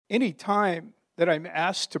any time that I'm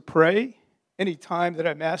asked to pray, any time that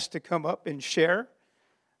I'm asked to come up and share,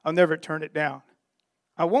 I'll never turn it down.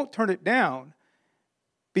 I won't turn it down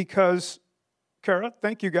because, Kara,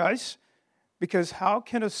 thank you guys, because how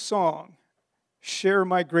can a song share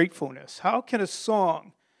my gratefulness? How can a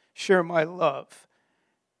song share my love?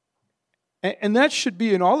 And that should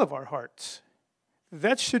be in all of our hearts.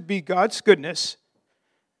 That should be God's goodness,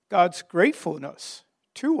 God's gratefulness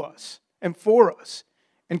to us and for us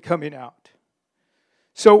and coming out.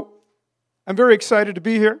 So I'm very excited to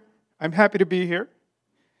be here. I'm happy to be here.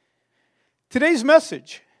 Today's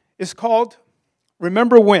message is called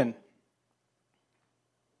Remember When.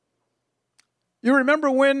 You remember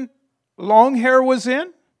when long hair was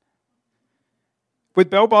in? With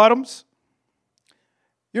bell bottoms?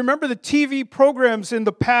 You remember the TV programs in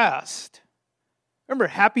the past? Remember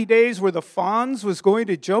Happy Days where the Fonz was going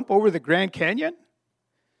to jump over the Grand Canyon?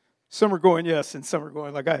 Some are going yes, and some are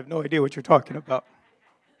going like, I have no idea what you're talking about.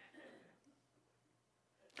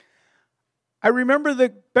 I remember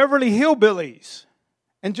the Beverly Hillbillies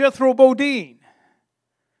and Jethro Bodine.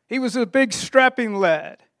 He was a big strapping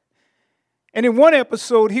lad. And in one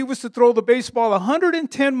episode, he was to throw the baseball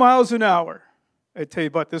 110 miles an hour. I tell you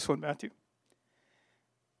about this one, Matthew.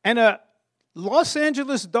 And a Los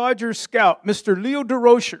Angeles Dodgers scout, Mr. Leo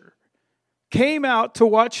DeRocher, came out to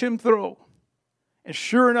watch him throw. And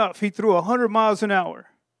sure enough, he threw 100 miles an hour.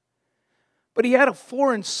 But he had a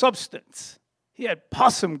foreign substance. He had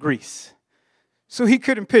possum grease. So he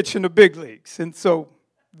couldn't pitch in the big leagues. And so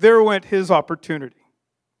there went his opportunity.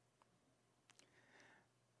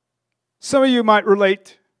 Some of you might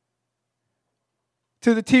relate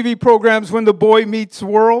to the TV programs When the Boy Meets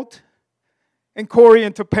World and Corey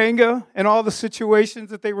and Topanga and all the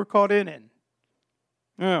situations that they were caught in.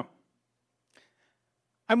 Yeah.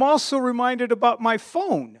 I'm also reminded about my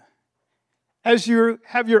phone. As you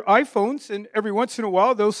have your iPhones, and every once in a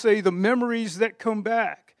while they'll say the memories that come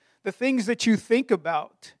back, the things that you think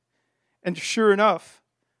about. And sure enough,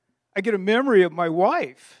 I get a memory of my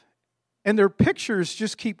wife, and their pictures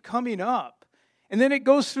just keep coming up. And then it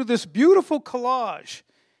goes through this beautiful collage.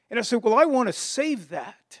 And I said, well, I want to save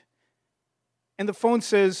that. And the phone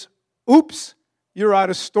says, oops, you're out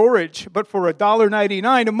of storage, but for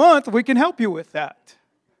 $1.99 a month, we can help you with that.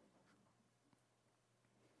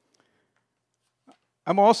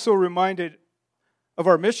 I'm also reminded of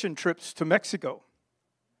our mission trips to Mexico.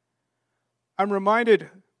 I'm reminded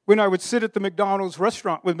when I would sit at the McDonald's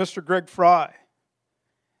restaurant with Mr. Greg Fry,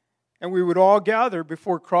 and we would all gather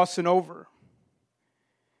before crossing over.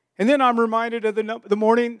 And then I'm reminded of the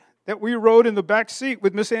morning that we rode in the back seat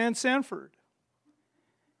with Miss Ann Sanford.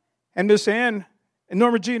 And Miss Ann and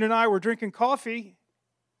Norma Jean and I were drinking coffee,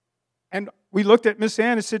 and we looked at Miss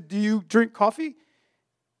Ann and said, do you drink coffee?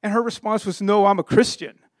 And her response was, no, I'm a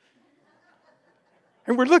Christian.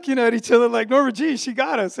 And we're looking at each other like, Norma Jean, she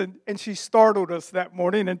got us. And she startled us that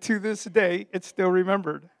morning, and to this day, it's still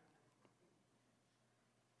remembered.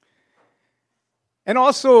 And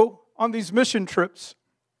also, on these mission trips,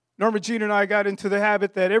 Norma Jean and I got into the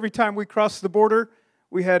habit that every time we crossed the border,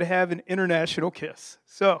 we had to have an international kiss.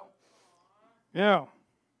 So, yeah.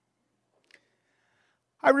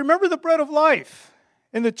 I remember the bread of life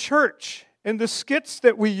in the church and the skits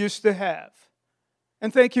that we used to have.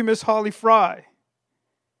 And thank you, Miss Holly Fry.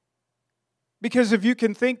 Because if you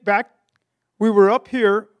can think back, we were up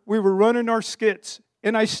here, we were running our skits,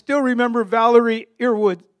 and I still remember Valerie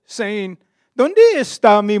Earwood saying, ¿Dónde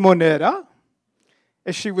está mi moneda?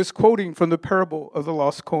 As she was quoting from the parable of the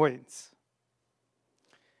lost coins.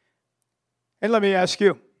 And let me ask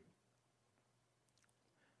you,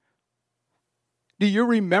 do you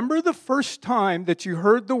remember the first time that you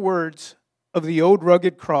heard the words of the old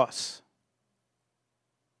rugged cross?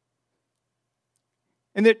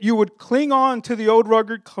 And that you would cling on to the old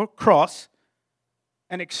rugged cross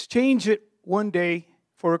and exchange it one day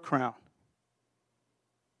for a crown?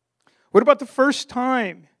 What about the first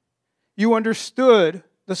time you understood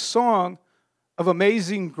the song of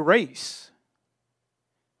Amazing Grace?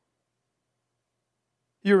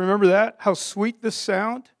 You remember that? How sweet the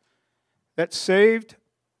sound that saved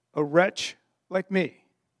a wretch like me.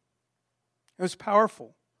 It was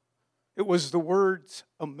powerful. It was the words,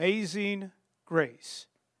 amazing grace.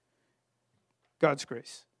 God's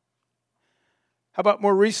grace. How about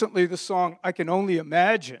more recently the song, I Can Only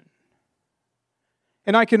Imagine?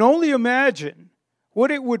 And I can only imagine what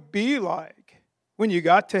it would be like when you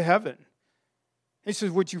got to heaven. He says,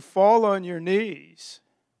 would you fall on your knees?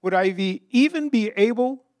 Would I even be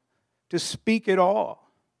able to speak at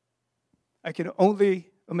all? I can only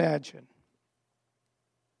imagine.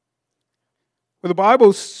 Well, the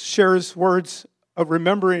Bible shares words of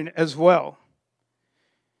remembering as well.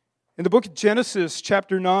 In the book of Genesis,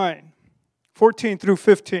 chapter 9, 14 through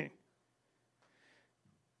 15,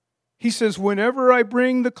 he says, "Whenever I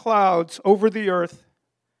bring the clouds over the earth,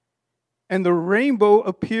 and the rainbow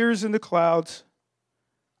appears in the clouds,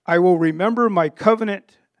 I will remember my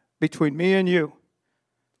covenant between me and you,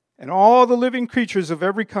 and all the living creatures of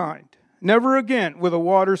every kind. Never again will the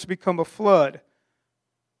waters become a flood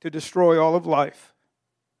to destroy all of life.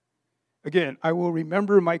 Again, I will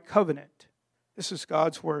remember my covenant." This is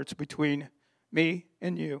God's words between me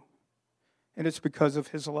and you. And it's because of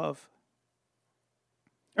his love.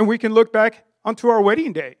 And we can look back onto our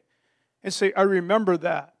wedding day and say, I remember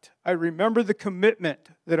that. I remember the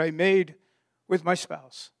commitment that I made with my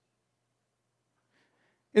spouse.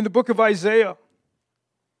 In the book of Isaiah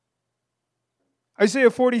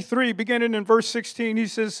 43, beginning in verse 16, he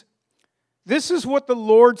says, "This is what the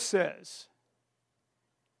Lord says.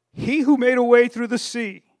 He who made a way through the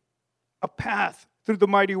sea, a path through the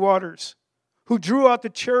mighty waters, who drew out the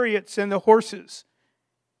chariots and the horses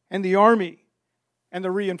and the army and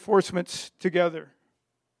the reinforcements together.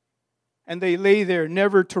 And they lay there,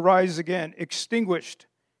 never to rise again, extinguished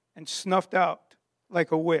and snuffed out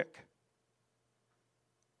like a wick."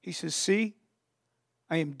 He says, "See,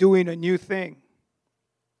 I am doing a new thing.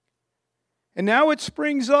 And now it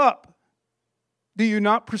springs up. Do you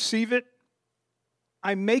not perceive it?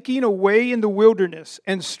 I'm making a way in the wilderness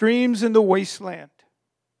and streams in the wasteland.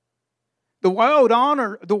 The wild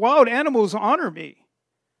animals honor me,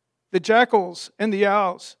 the jackals and the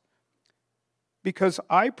owls, because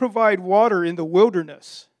I provide water in the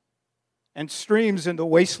wilderness and streams in the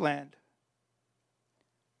wasteland.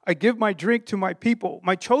 I give my drink to my people,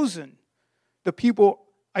 my chosen, the people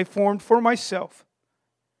I formed for myself,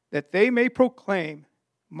 that they may proclaim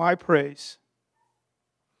my praise."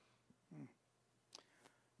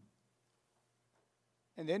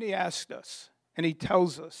 And then he asked us, and he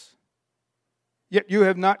tells us, "Yet you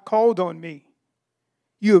have not called on me.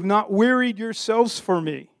 You have not wearied yourselves for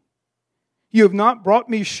me. You have not brought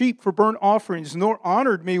me sheep for burnt offerings, nor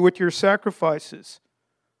honored me with your sacrifices.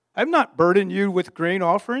 I have not burdened you with grain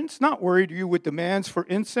offerings, not worried you with demands for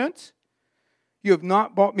incense. You have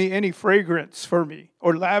not bought me any fragrance for me,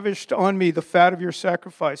 or lavished on me the fat of your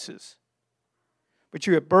sacrifices. But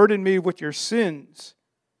you have burdened me with your sins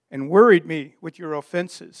and worried me with your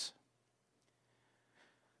offenses."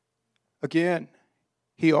 Again,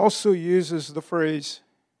 he also uses the phrase,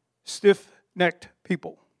 stiff-necked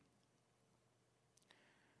people.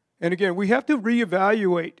 And again, we have to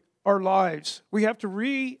reevaluate our lives. We have to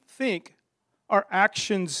rethink our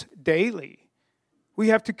actions daily. We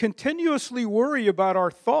have to continuously worry about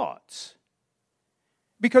our thoughts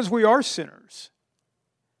because we are sinners.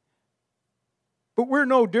 But we're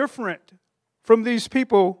no different from these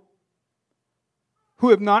people who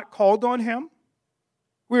have not called on him.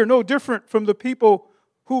 We are no different from the people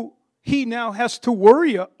who he now has to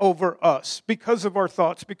worry over us because of our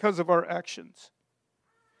thoughts, because of our actions.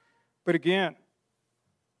 But again,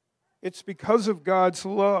 it's because of God's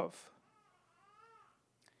love.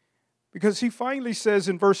 Because he finally says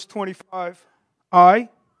in verse 25, "I,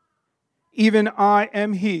 even I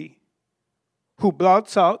am he who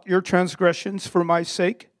blots out your transgressions for my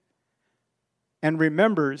sake and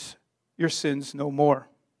remembers your sins no more."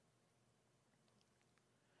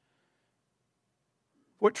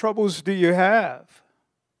 What troubles do you have?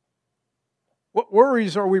 What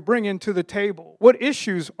worries are we bringing to the table? What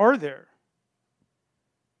issues are there?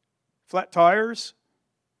 Flat tires?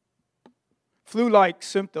 Flu-like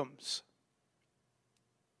symptoms?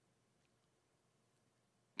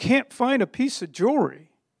 Can't find a piece of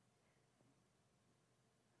jewelry?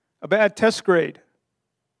 A bad test grade?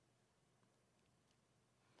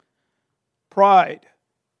 Pride?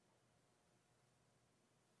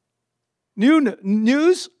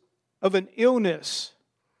 News of an illness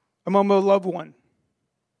among a loved one?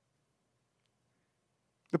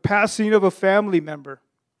 The passing of a family member?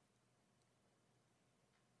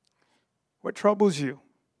 What troubles you?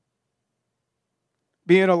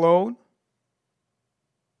 Being alone?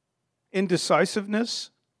 Indecisiveness?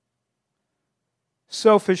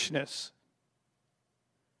 Selfishness?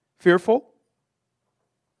 Fearful?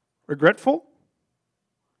 Regretful?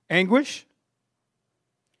 Anguish?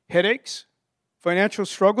 Headaches? Financial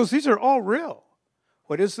struggles? These are all real.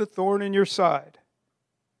 What is the thorn in your side?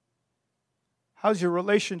 How's your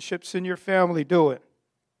relationships in your family doing?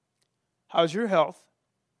 How's your health?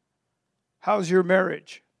 How's your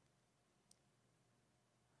marriage?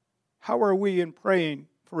 How are we in praying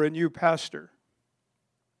for a new pastor?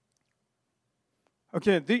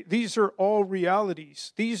 Again, these are all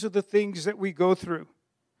realities. These are the things that we go through.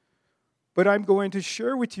 But I'm going to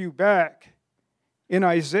share with you back in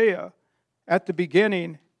Isaiah at the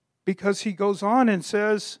beginning, because he goes on and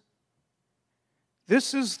says,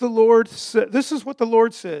 this is what the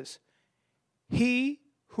Lord says. He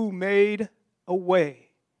who made a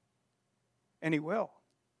way, and he will.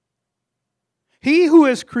 He who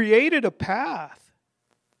has created a path.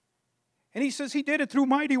 And he says he did it through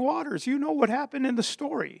mighty waters. You know what happened in the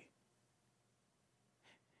story.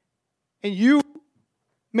 And you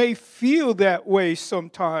may feel that way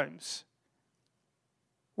sometimes,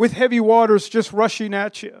 with heavy waters just rushing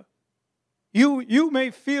at you. You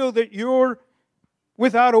may feel that you're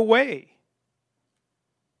without a way.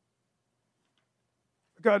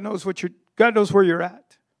 God knows where you're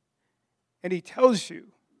at. And he tells you,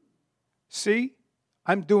 see,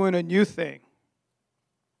 I'm doing a new thing.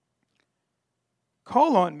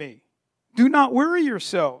 Call on me. Do not worry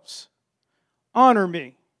yourselves. Honor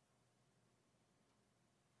me.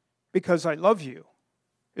 Because I love you,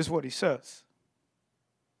 is what he says.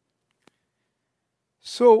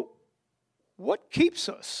 So, what keeps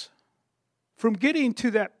us from getting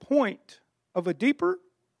to that point of a deeper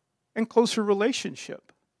and closer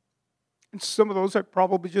relationship? And some of those I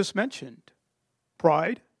probably just mentioned.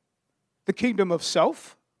 Pride, the kingdom of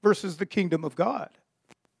self versus the kingdom of God.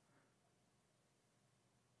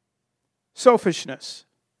 Selfishness.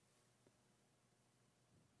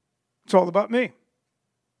 It's all about me.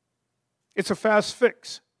 It's a fast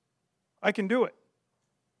fix. I can do it.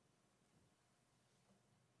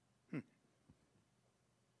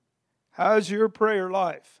 How's your prayer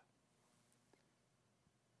life?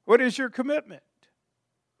 What is your commitment?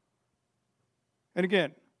 And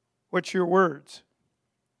again, what's your words?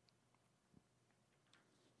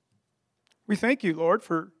 We thank you, Lord,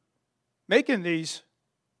 for making these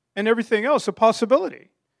and everything else a possibility.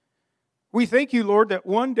 We thank you, Lord, that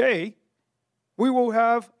one day we will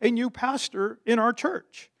have a new pastor in our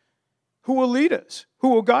church who will lead us, who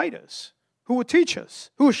will guide us, who will teach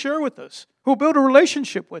us, who will share with us, who will build a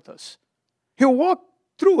relationship with us. He'll walk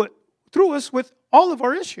through us with all of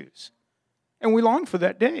our issues. And we long for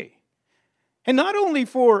that day. And not only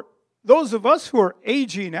for those of us who are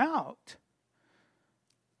aging out,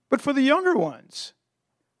 but for the younger ones.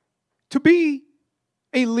 To be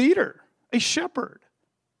a leader, a shepherd.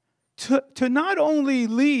 To not only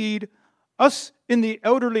lead us in the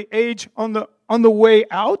elderly age on the way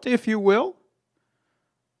out, if you will,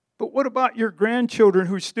 but what about your grandchildren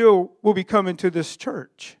who still will be coming to this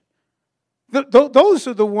church? Those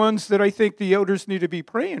are the ones that I think the elders need to be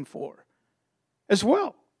praying for as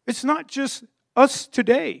well. It's not just us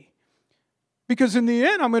today. Because in the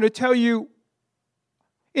end, I'm going to tell you,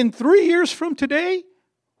 in 3 years from today,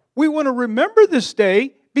 we want to remember this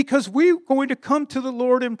day because we're going to come to the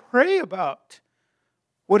Lord and pray about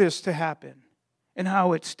what is to happen and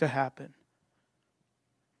how it's to happen.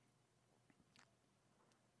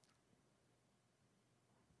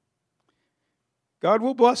 God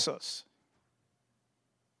will bless us.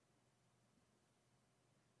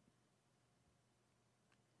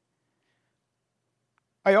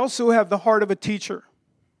 I also have the heart of a teacher.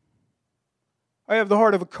 I have the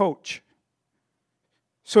heart of a coach.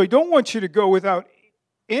 So I don't want you to go without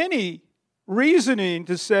any reasoning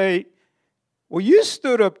to say, well, you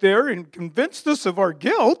stood up there and convinced us of our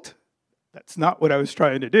guilt. That's not what I was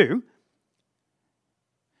trying to do.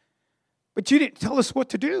 But you didn't tell us what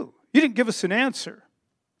to do. You didn't give us an answer.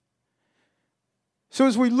 So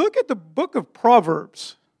as we look at the book of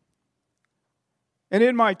Proverbs, and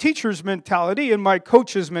in my teacher's mentality, in my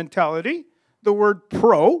coach's mentality, the word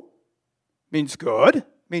pro means good,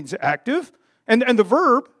 means active. And the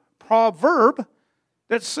verb, proverb,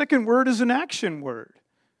 that second word is an action word.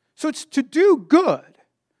 So it's to do good.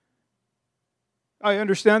 I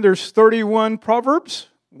understand there's 31 proverbs,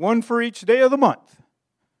 one for each day of the month.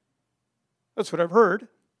 That's what I've heard.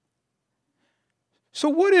 So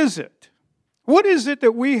what is it? What is it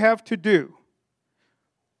that we have to do?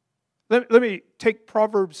 Let me take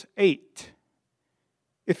Proverbs 8,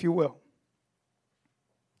 if you will.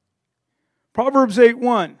 Proverbs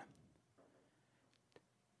 8:1.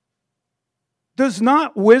 Does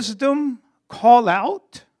not wisdom call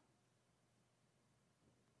out?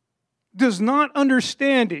 Does not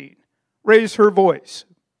understanding raise her voice?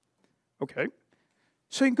 Okay.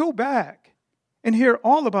 So you can go back and hear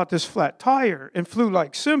all about this flat tire and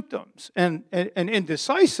flu-like symptoms and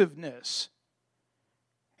indecisiveness.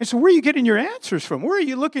 And so where are you getting your answers from? Where are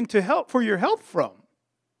you looking for your help from?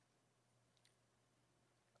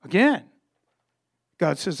 Again,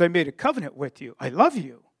 God says, I made a covenant with you. I love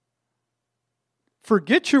you.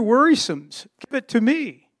 Forget your worrisomes. Give it to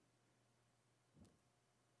me.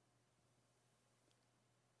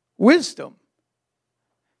 wisdom.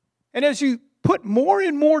 And as you put more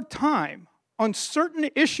and more time on certain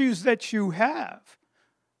issues that you have,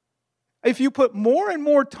 if you put more and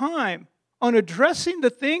more time on addressing the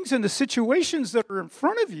things and the situations that are in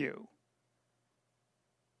front of you,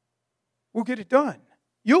 we'll get it done.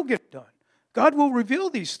 You'll get it done. God will reveal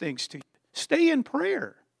these things to you. Stay in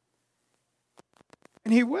prayer.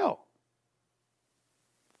 And He will.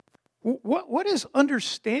 What does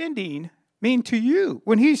understanding mean to you?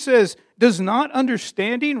 When He says, does not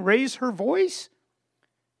understanding raise her voice?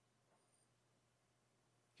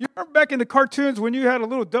 You remember back in the cartoons when you had a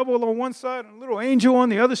little devil on one side and a little angel on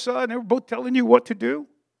the other side, and they were both telling you what to do?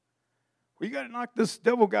 Well, you got to knock this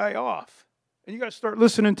devil guy off. And you got to start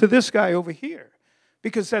listening to this guy over here.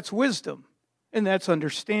 Because that's wisdom. And that's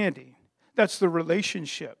understanding. That's the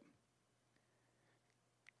relationship.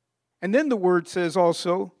 And then the word says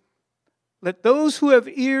also, let those who have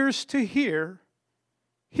ears to hear,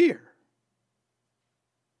 hear.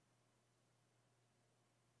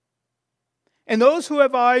 And those who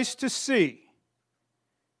have eyes to see,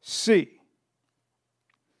 see.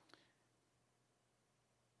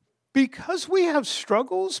 Because we have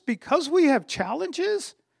struggles, because we have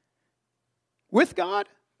challenges with God,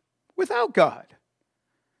 without God.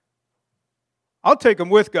 I'll take them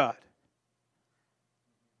with God.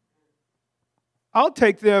 I'll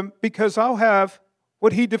take them because I'll have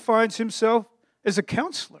what He defines Himself as a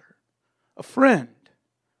counselor, a friend,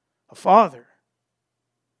 a father.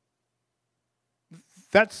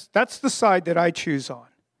 That's the side that I choose on.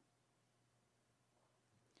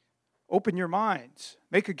 Open your minds.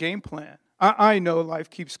 Make a game plan. I know life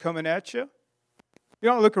keeps coming at you. You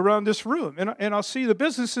know, I look around this room and I'll see the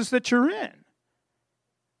businesses that you're in.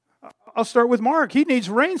 I'll start with Mark. He needs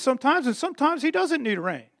rain sometimes, and sometimes he doesn't need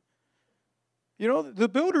rain. You know, the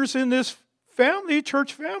builders in this family,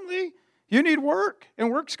 church family, you need work,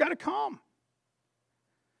 and work's got to come.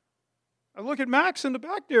 I look at Max in the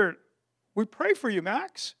back there. We pray for you,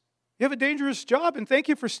 Max. You have a dangerous job, and thank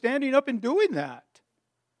you for standing up and doing that.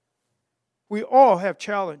 We all have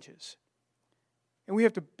challenges, and we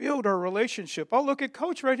have to build our relationship. I'll look at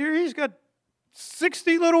Coach right here. He's got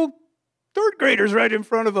 60 little third graders right in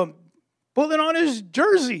front of him, pulling on his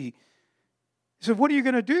jersey. He said, what are you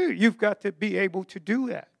going to do? You've got to be able to do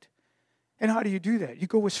that. And how do you do that? You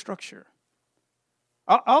go with structure.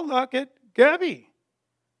 I'll look at Gabby,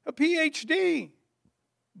 a PhD,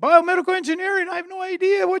 biomedical engineering. I have no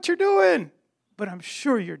idea what you're doing, but I'm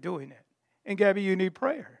sure you're doing it. And Gabby, you need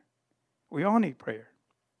prayer. We all need prayer.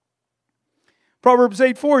 Proverbs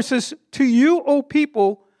 8:4 says, to you, O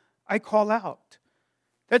people, I call out.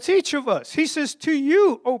 That's each of us. He says, to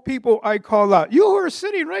you, O people, I call out. You who are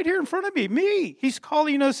sitting right here in front of me. He's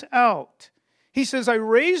calling us out. He says, I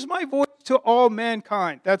raise my voice to all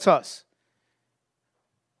mankind. That's us.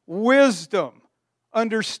 Wisdom,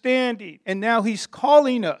 understanding. And now He's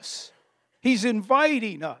calling us. He's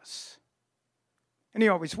inviting us. And He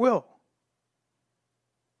always will.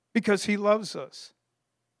 Because He loves us.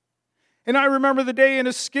 And I remember the day in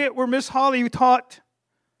a skit where Miss Holly taught,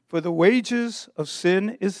 for the wages of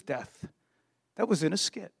sin is death. That was in a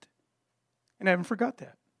skit. And I haven't forgot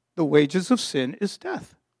that. The wages of sin is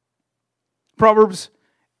death. Proverbs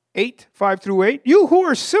 8:5-8. You who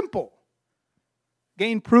are simple,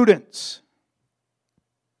 gain prudence.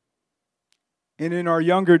 And in our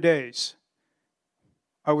younger days,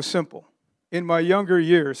 I was simple. In my younger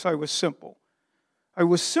years, I was simple. I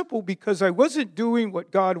was simple because I wasn't doing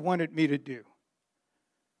what God wanted me to do.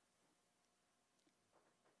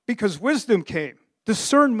 Because wisdom came,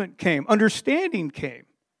 discernment came, understanding came.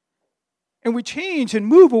 And we change and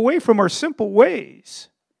move away from our simple ways.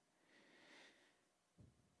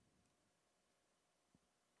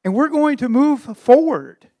 And we're going to move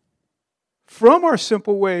forward from our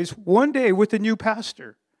simple ways one day with a new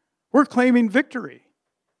pastor. We're claiming victory.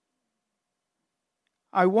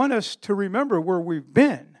 I want us to remember where we've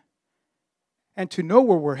been and to know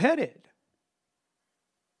where we're headed.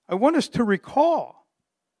 I want us to recall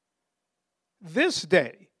this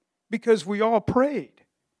day because we all prayed.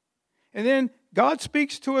 And then God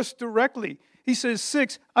speaks to us directly. He says,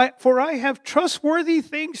 6, for I have trustworthy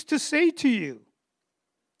things to say to you.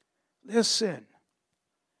 Listen.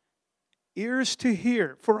 Ears to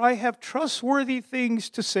hear, for I have trustworthy things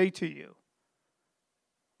to say to you.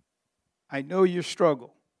 I know you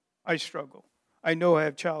struggle. I struggle. I know I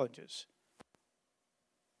have challenges.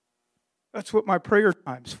 That's what my prayer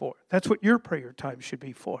time's for. That's what your prayer time should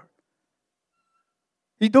be for.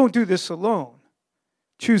 You don't do this alone.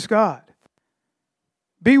 Choose God.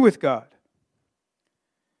 Be with God.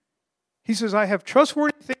 He says, I have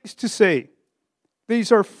trustworthy things to say.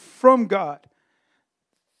 These are from God.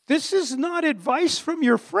 This is not advice from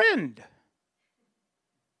your friend.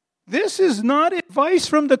 This is not advice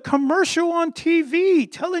from the commercial on TV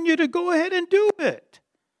telling you to go ahead and do it.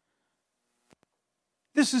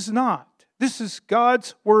 This is not. This is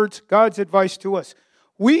God's words, God's advice to us.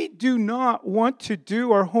 We do not want to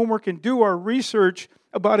do our homework and do our research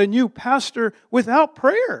about a new pastor without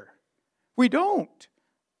prayer. We don't.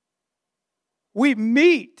 We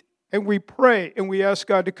meet and we pray and we ask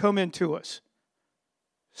God to come into us.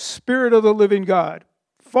 Spirit of the living God,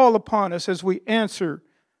 fall upon us as we answer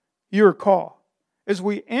your call. As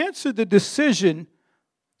we answer the decision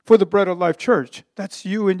for the Bread of Life Church. That's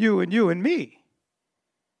you and you and you and me.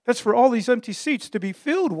 That's for all these empty seats to be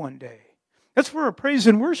filled one day. That's for our praise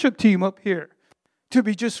and worship team up here to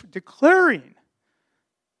be just declaring.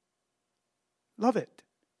 Love it.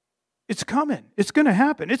 It's coming. It's going to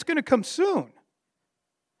happen. It's going to come soon.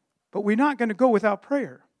 But we're not going to go without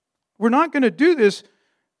prayer. We're not going to do this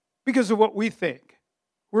because of what we think.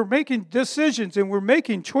 We're making decisions and we're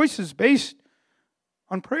making choices based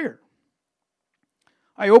on prayer.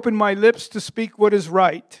 I open my lips to speak what is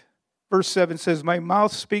right. Verse 7 says, my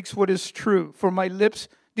mouth speaks what is true, for my lips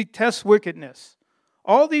detest wickedness.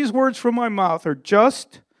 All these words from my mouth are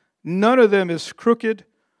just, none of them is crooked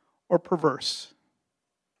or perverse.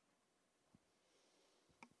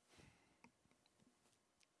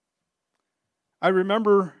 I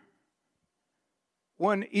remember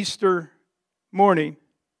one Easter morning,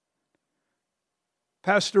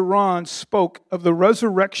 Pastor Ron spoke of the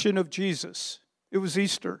resurrection of Jesus. It was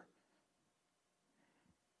Easter.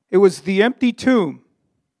 It was the empty tomb.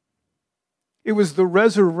 It was the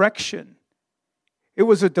resurrection. It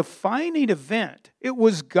was a defining event. It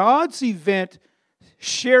was God's event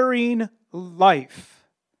sharing life.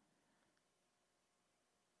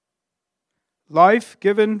 Life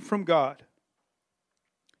given from God.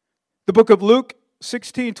 The book of Luke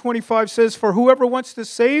 16:25 says, for whoever wants to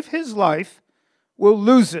save his life will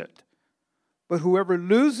lose it. But whoever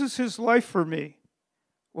loses his life for me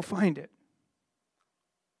will find it.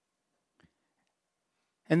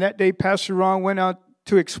 And that day, Pastor Ron went out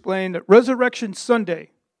to explain that Resurrection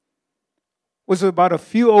Sunday was about a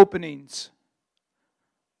few openings.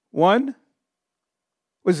 One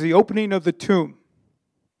was the opening of the tomb.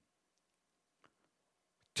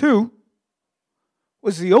 Two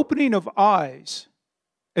was the opening of eyes.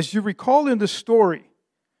 As you recall in the story,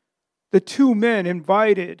 the two men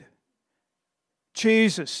invited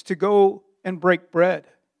Jesus to go and break bread.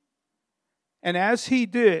 And as he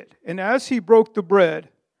did, and as he broke the bread,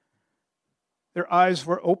 their eyes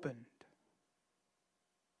were opened.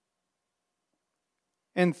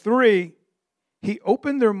 And three, he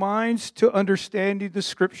opened their minds to understanding the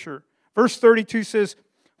Scripture. Verse 32 says,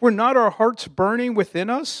 were not our hearts burning within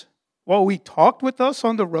us while we talked with us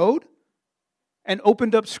on the road? And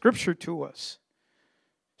opened up Scripture to us.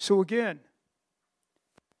 So again,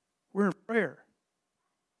 we're in prayer.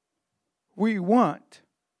 We want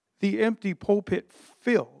the empty pulpit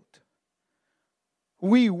filled.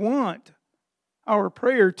 We want our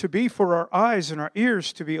prayer to be for our eyes and our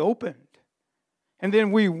ears to be opened. And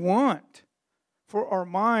then we want for our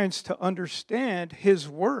minds to understand His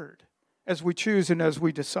Word as we choose and as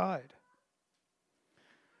we decide.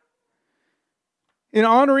 In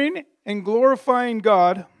honoring and glorifying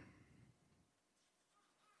God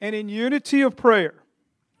and in unity of prayer,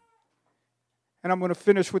 and I'm going to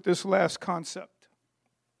finish with this last concept.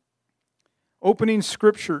 Opening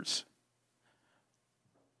scriptures.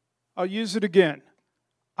 I'll use it again.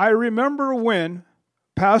 I remember when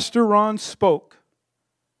Pastor Ron spoke,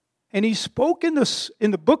 and he spoke in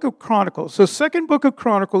the book of Chronicles, the second book of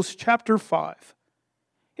Chronicles, chapter 5.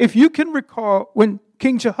 If you can recall, when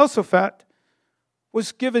King Jehoshaphat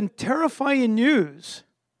was given terrifying news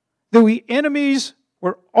that the enemies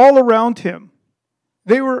were all around him.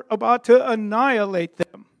 They were about to annihilate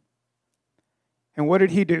them. And what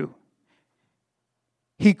did he do?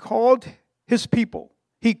 He called his people.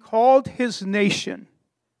 He called his nation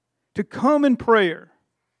to come in prayer.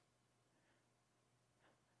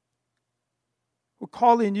 We're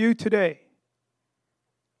calling you today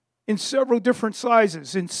in several different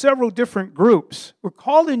sizes, in several different groups. We're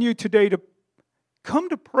calling you today to come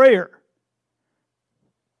to prayer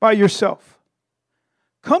by yourself.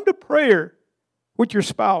 Come to prayer with your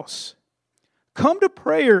spouse. Come to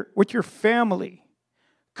prayer with your family.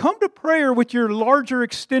 Come to prayer with your larger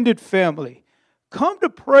extended family. Come to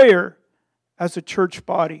prayer as a church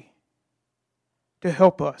body to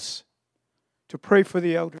help us to pray for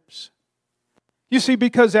the elders. You see,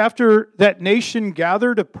 because after that nation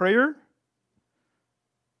gathered a prayer,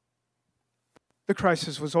 the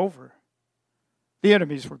crisis was over. The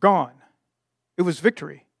enemies were gone. It was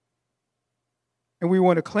victory. And we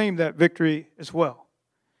want to claim that victory as well.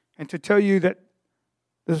 And to tell you that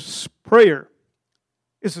this prayer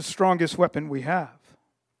is the strongest weapon we have.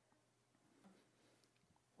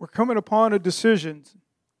 We're coming upon a decision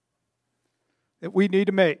that we need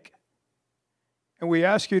to make. And we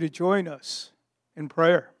ask you to join us in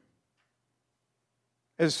prayer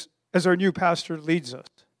as our new pastor leads us.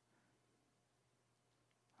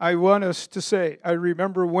 I want us to say, I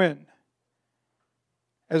remember when,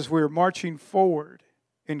 as we're marching forward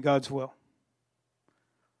in God's will.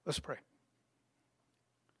 Let's pray.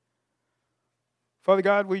 Father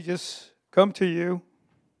God, we just come to you,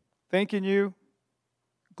 thanking you,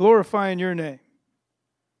 glorifying your name.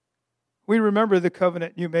 We remember the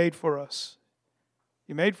covenant you made for us.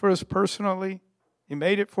 You made for us personally, you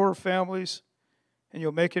made it for our families, and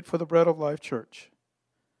you'll make it for the Bread of Life Church.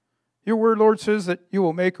 Your word, Lord, says that you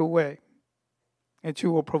will make a way and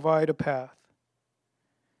you will provide a path.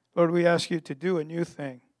 Lord, we ask you to do a new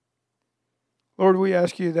thing. Lord, we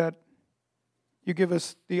ask you that you give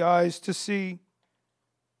us the eyes to see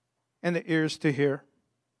and the ears to hear.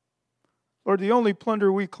 Lord, the only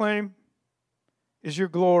plunder we claim is your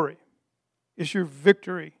glory, is your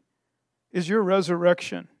victory, is your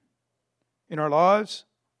resurrection in our lives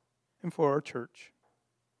and for our church.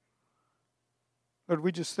 Lord,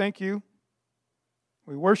 we just thank you,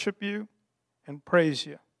 we worship you, and praise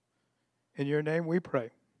you. In your name we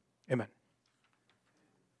pray. Amen.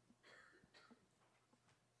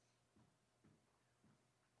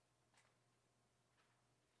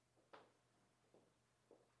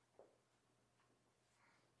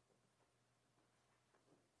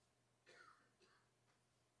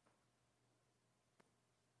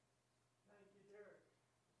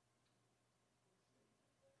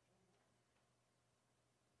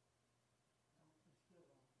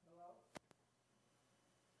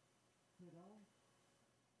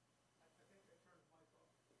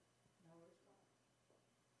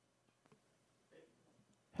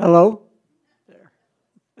 Hello? There.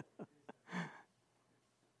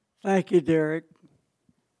 Thank you, Derek.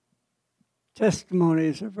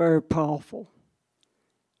 Testimonies are very powerful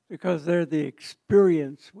because they're the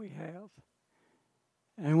experience we have.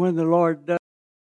 And when the Lord does